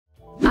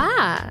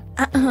yeah,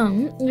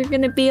 you're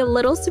gonna be a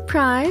little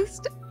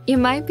surprised. You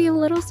might be a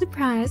little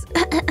surprised.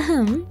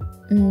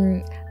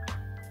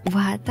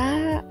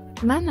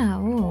 Wadamama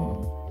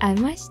wo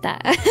aimashita.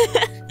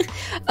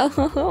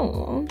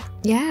 Oh,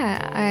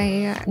 yeah,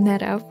 I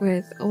met up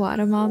with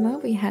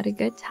Wadamama. We had a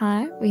good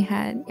time. We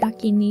had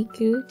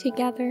yakiniku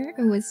together.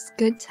 It was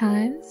good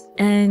times.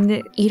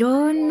 And い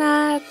ろん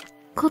な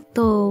こ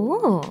と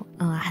を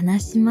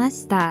話しま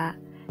した。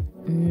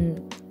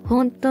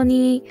本当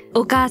に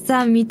お母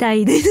さんみた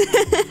いです。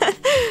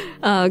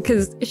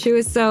Cause she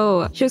was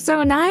so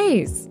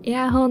nice.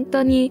 Yeah, 本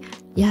当に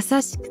優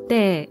しく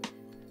て、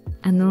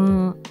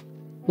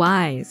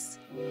wise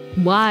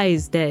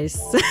です。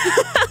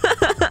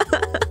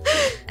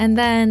And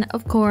then,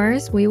 of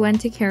course, we went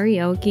to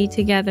karaoke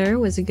together. It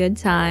was a good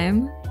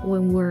time.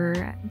 When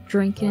we're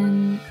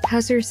drinking,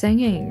 how's her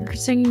singing? Her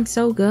singing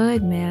so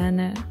good,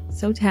 man.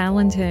 So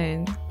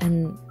talented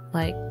and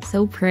like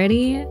so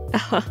pretty.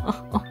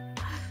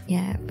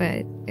 Yeah,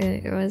 but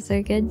it was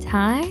a good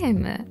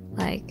time.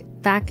 Like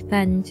back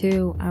then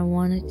too, I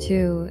wanted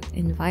to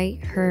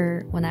invite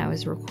her when I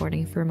was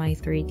recording for my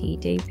 3D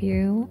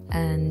debut,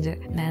 and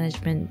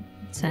management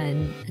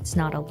said it's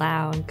not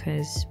allowed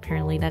because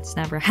apparently that's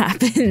never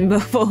happened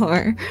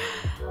before.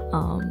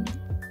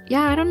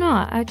 Yeah, I don't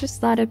know. I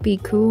just thought it'd be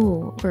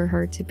cool for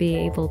her to be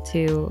able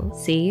to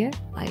see it,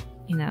 like,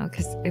 you know,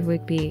 because it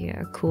would be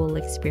a cool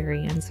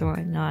experience or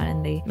whatnot.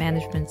 And the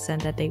management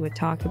said that they would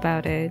talk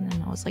about it,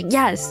 and I was like,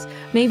 yes,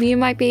 maybe you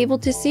might be able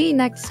to see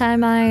next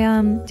time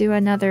I do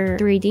another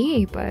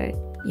 3D. But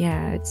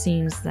yeah, it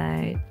seems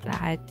that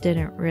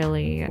didn't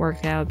really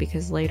work out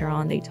because later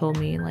on they told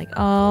me like,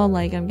 oh,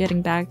 like I'm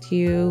getting back to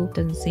you.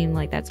 Doesn't seem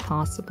like that's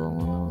possible.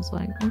 And I was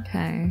like,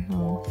 okay,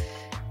 well,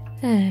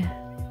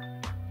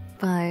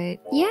 But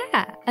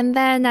yeah, and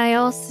then I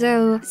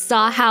also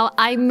saw how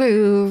I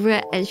move,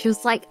 and she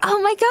was like,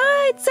 oh my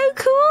god, so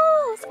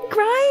cool, so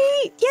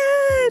great,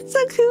 yeah, it's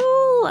so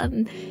cool.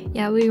 And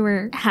yeah, we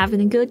were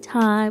having a good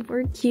time,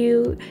 we're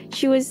cute.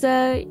 She was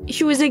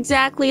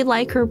exactly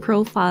like her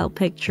profile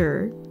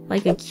picture,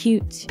 like a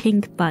cute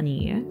pink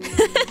bunny.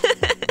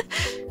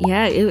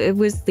 Yeah, it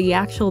was the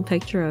actual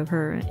picture of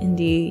her,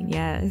 indeed,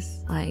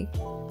 yes. Like,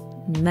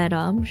 met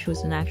up, she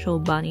was an actual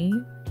bunny.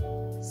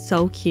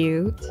 So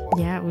cute.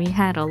 Yeah, we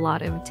had a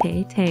lot of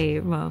tay-tay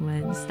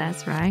moments,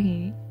 that's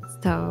right.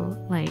 So,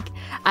 like,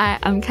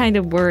 I'm kind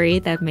of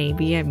worried that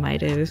maybe I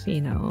might have, you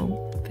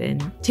know,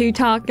 been too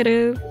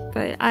talkative,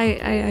 but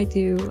I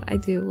do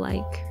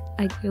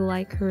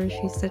like her.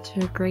 She's such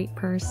a great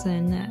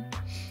person.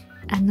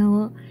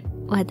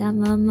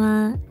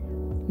 Wadamama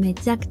め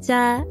ちゃくち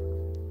ゃ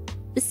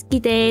好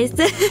きです。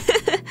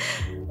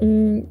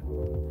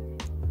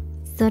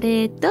そ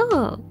れ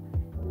と、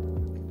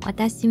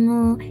私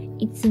も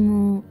いつ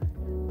も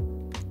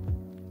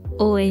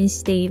応援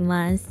してい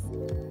ます。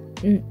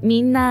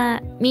みん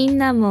な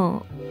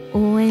も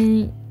応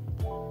援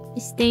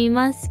してい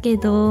ますけ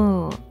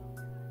ど、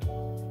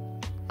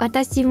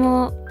私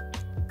も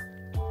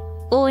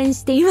応援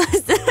していま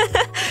す。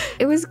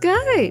It was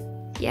good.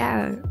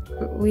 Yeah,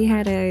 we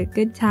had a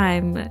good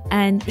time.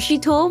 And she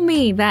told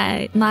me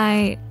that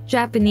my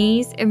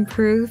Japanese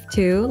improved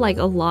too, like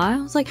a lot.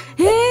 I was like,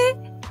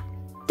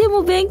 で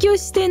も勉強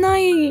してな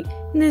い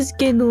です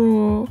け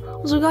ど。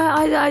I was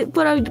like,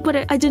 but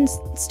I didn't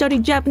study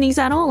Japanese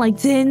at all. Like,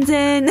 全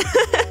然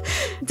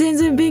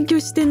勉強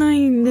してな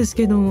いんです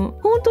けど。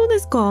本当で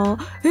すか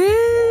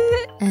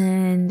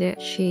？And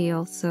she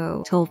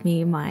also told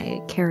me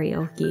my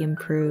karaoke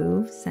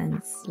improved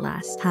since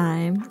last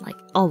time, like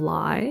a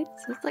lot.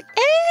 So it's like,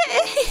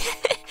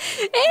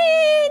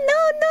 no,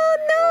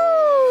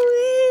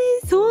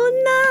 そ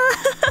ん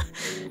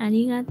な。あ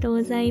りがとう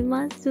ござい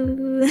ます。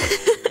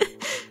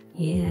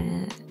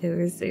Yeah, it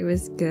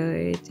was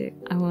good.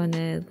 I want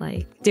to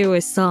like do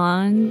a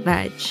song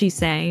that she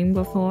sang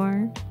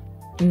before.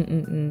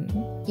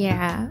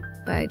 Yeah,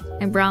 but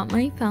I brought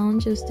my phone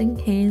just in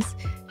case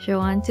she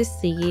wanted to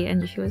see,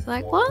 and she was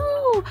like,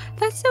 "Whoa,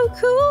 that's so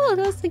cool!"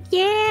 And I was like,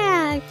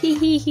 "Yeah,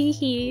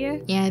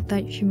 yeah." I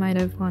thought she might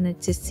have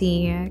wanted to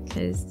see it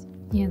because,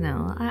 you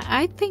know,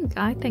 I think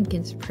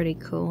it's pretty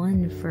cool,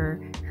 and for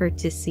her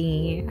to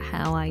see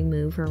how I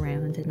move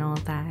around and all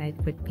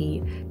that would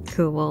be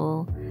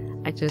cool.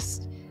 I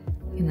just,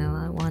 you know,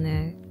 I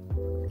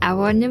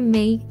wanna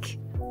make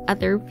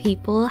other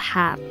people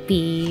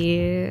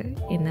happy,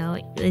 you know,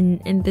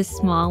 in the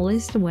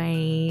smallest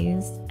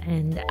ways.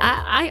 And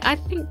I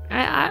think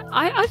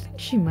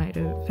she might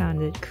have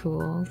found it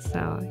cool.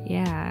 So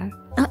yeah.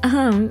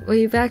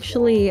 We've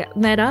actually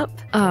met up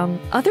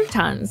other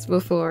times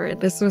before.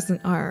 This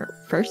wasn't our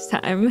first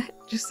time,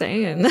 just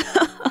saying.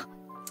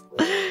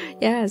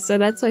 Yeah, so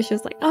that's why she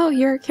was like, oh,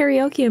 your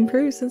karaoke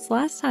improved since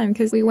last time,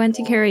 because we went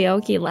to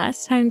karaoke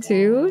last time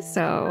too,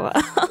 so...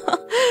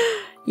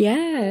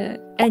 Yeah,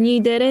 and you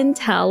didn't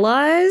tell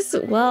us?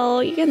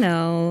 Well, you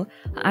know,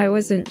 I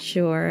wasn't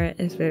sure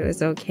if it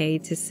was okay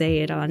to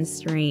say it on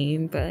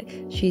stream, but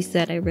she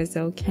said it was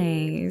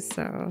okay,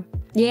 so...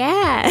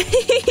 Yeah!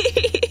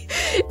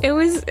 It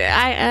was,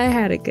 I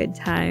had a good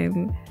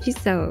time. She's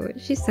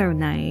so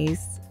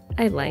nice.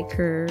 I like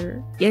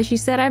her. Yeah, she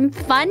said I'm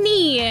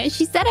funny.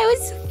 She said I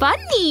was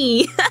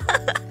funny.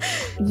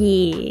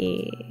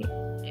 Yeah.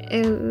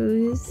 It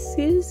was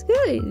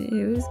good.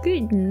 It was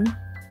good.